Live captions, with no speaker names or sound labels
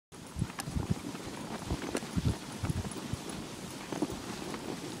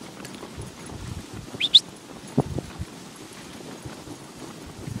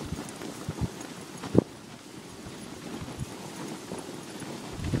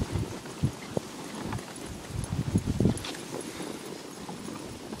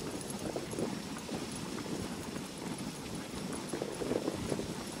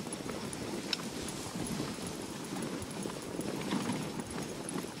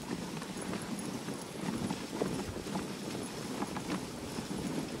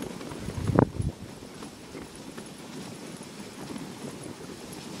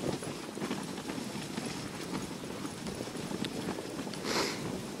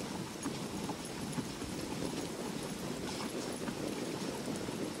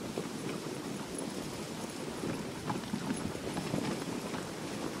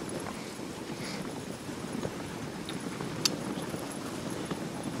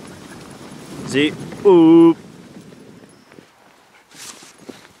See? Oop.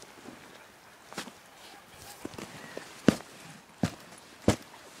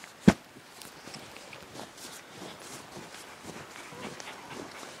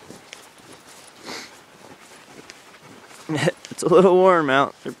 It's a little warm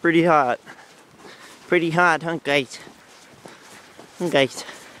out. They're pretty hot. Pretty hot, huh, guys? Huh, guys?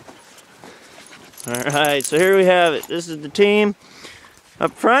 Alright, so here we have it. This is the team.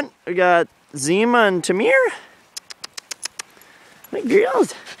 Up front, we got Zima and Tamir. My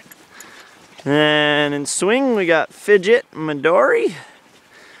girls. And in swing, we got Fidget and Midori.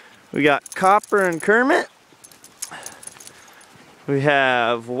 We got Copper and Kermit. We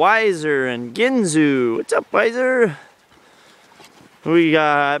have Wiser and Ginzu. What's up, Wiser? We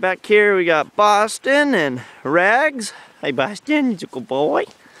got, back here, we got Boston and Rags. Hi, Boston, he's a good boy.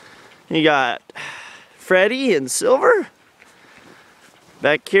 You got Freddie and Silver.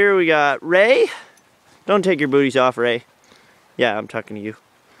 Back here, we got Ray. Don't take your booties off, Ray. Yeah, I'm talking to you.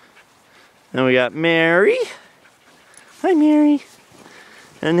 And we got Mary. Hi, Mary.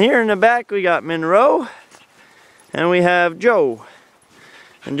 And here in the back, we got Monroe. And we have Joe.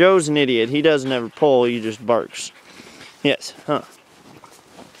 And Joe's an idiot. He doesn't have a pole, he just barks. Yes, huh.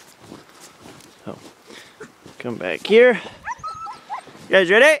 So, come back here. You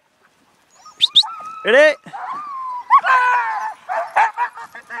guys ready? Ready?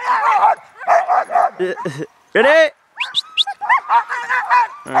 Ready?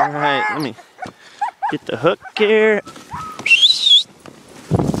 Alright, let me get the hook here.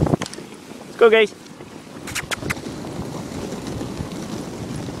 Let's go, guys.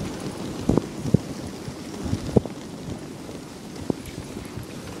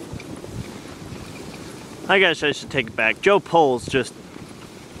 I guess I should take it back. Joe poles just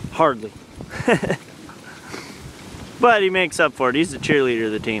hardly. But he makes up for it. He's the cheerleader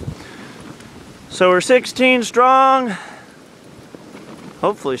of the team. So we're 16 strong.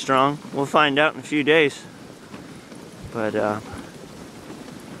 Hopefully strong. We'll find out in a few days. But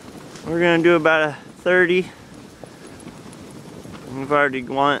we're gonna do about a 30. We've already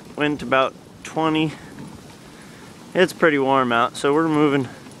went about 20. It's pretty warm out, so we're moving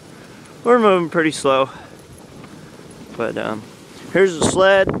pretty slow. But here's the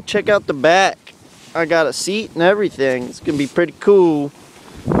sled. Check out the back. I got a seat and everything. It's gonna be pretty cool.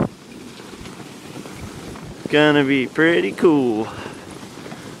 Gonna be pretty cool.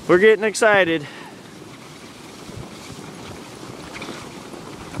 We're getting excited.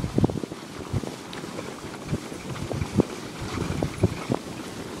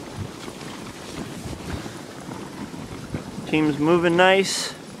 Team's moving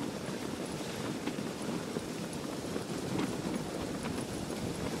nice.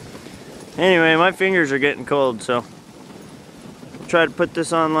 Anyway, my fingers are getting cold, so I'll try to put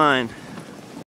this online.